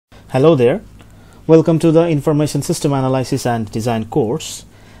Hello there, welcome to the Information System Analysis and Design course,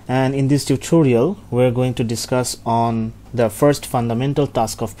 and in this tutorial we're going to discuss on the first fundamental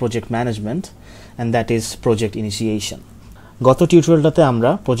task of project management, and that is project initiation. গত টিউটোরিয়ালটাতে আমরা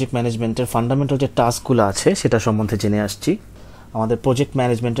project ম্যানেজমেন্টের fundamental যে টাস্কগুলো আছে সেটা সম্বন্ধে জেনে আসছি। আমাদের প্রজেক্ট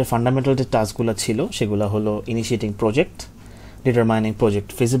ম্যানেজমেন্টের ফান্ডামেন্টাল যে টাস্কগুলো ছিল সেগুলো হলো initiating project, determining project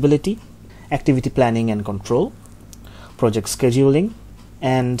feasibility, activity planning and control, project scheduling,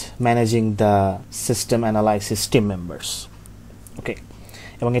 and managing the system analysis team members. Okay,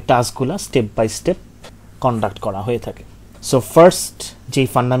 এবং এই টাস্কগুলো স্টেপ বাই স্টেপ কন্ডাক্ট করা হয়ে থাকে। সো ফার্স্ট যে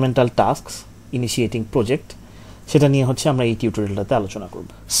ফান্ডামেন্টাল টাস্ক ইনিশিয়েটিং প্রজেক্ট সেটা নিয়ে হচ্ছে আমরা এই টিউটোরিয়ালটাতে আলোচনা করব।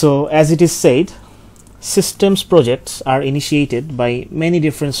 So as it is said, systems projects are initiated by many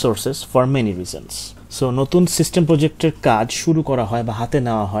different sources for many reasons. So নতুন সিস্টেম প্রজেক্টের কাজ শুরু করা হয় বা হাতে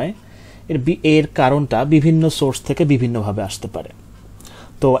নেওয়া হয়, এর কারণটা বিভিন্ন সোর্স থেকে বিভিন্নভাবে আসতে পারে।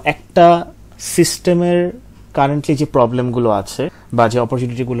 তো একটা সিস্টেমের কারেন্টলি যে প্রবলেমগুলো আছে বা যে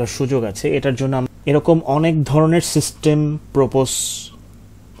অপরচুনিটিগুলোর সুযোগ আছে, এটার জন্য এরকম অনেক ধরনের সিস্টেম প্রপোজ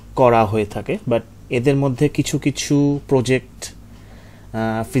করা হয়ে থাকে, বাট এদের মধ্যে কিছু কিছু প্রজেক্ট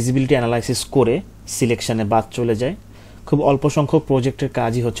ফিজিবিলিটি অ্যানালাইসিস করে সিলেকশনে বাদ চলে যায়। খুব অল্প সংখ্যক প্রজেক্টের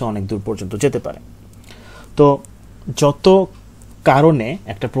কাজই হচ্ছে অনেক দূর পর্যন্ত যেতে পারে। তো যত কারণে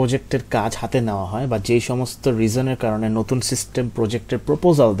একটা প্রজেক্টের কাজ হাতে নেওয়া হয় বা যেই সমস্ত রিজনের কারণে নতুন সিস্টেম প্রজেক্টের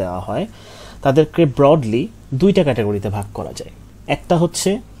প্রপোজাল দেওয়া হয়, তাদেরকে ব্রডলি দুইটা ক্যাটাগরিতে ভাগ করা যায়। একটা হচ্ছে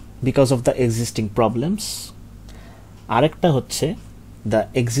because of the existing problems, আরেকটা হচ্ছে দ্য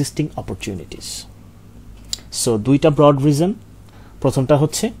এক্সিস্টিং অপরচুনিটিস। সো দুইটা ব্রড রিজন। প্রথমটা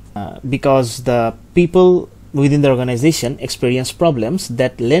হচ্ছে because the people within the organization experience problems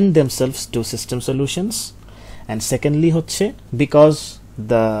that lend themselves to system solutions, and secondly হচ্ছে because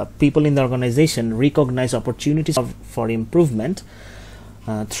the people in the organization recognize opportunities for improvement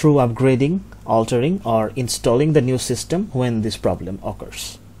through upgrading, altering or installing the new system when this problem occurs.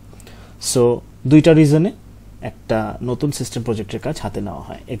 So দুইটা রিজনে একটা নতুন system প্রজেক্টের কাজ হাতে নেওয়া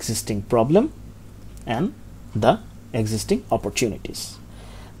হয়, existing problem and the existing opportunities.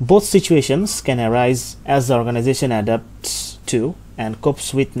 Both situations can arise as the organization adapts to and copes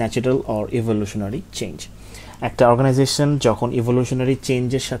with natural or evolutionary change. একটা organisation যখন ইভলিউশনারি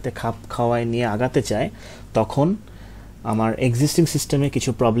চেঞ্জের সাথে খাপ খাওয়ায় নিয়ে আগাতে চায়, তখন আমার এক্সিস্টিং সিস্টেমে কিছু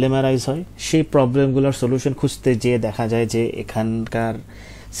প্রবলেম অ্যারাইজ হয়। সেই প্রবলেমগুলোর সলিউশন খুঁজতে যেয়ে দেখা যায় যে এখানকার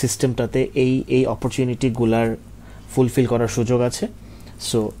সিস্টেমটাতে এই অপরচুনিটিগুলার ফুলফিল করার সুযোগ আছে।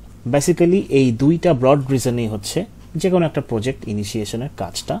 সো বেসিক্যালি এই দুইটা ব্রড রিজনেই হচ্ছে যে কোনো একটা প্রজেক্ট ইনিশিয়েশনের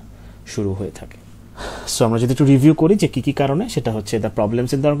কাজটা শুরু হয়ে থাকে। সো আমরা যদি একটু রিভিউ করি যে কী কী কারণে, সেটা হচ্ছে the problems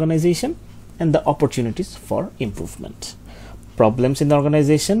in the organisation and the opportunities for improvement. Problems in the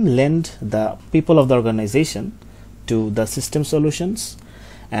organization lend the people of the organization to the system solutions,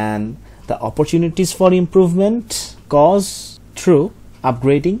 and the opportunities for improvement cause through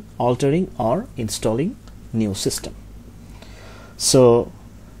upgrading, altering or installing new system. So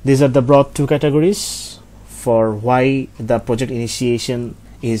these are the broad two categories for why the project initiation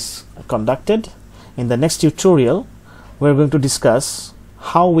is conducted. In the next tutorial we're going to discuss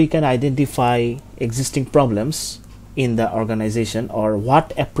how we can identify existing problems in the organization, or what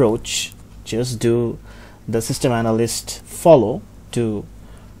approach just do the system analyst follow to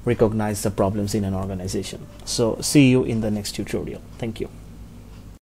recognize the problems in an organization. So see you in the next tutorial. Thank you.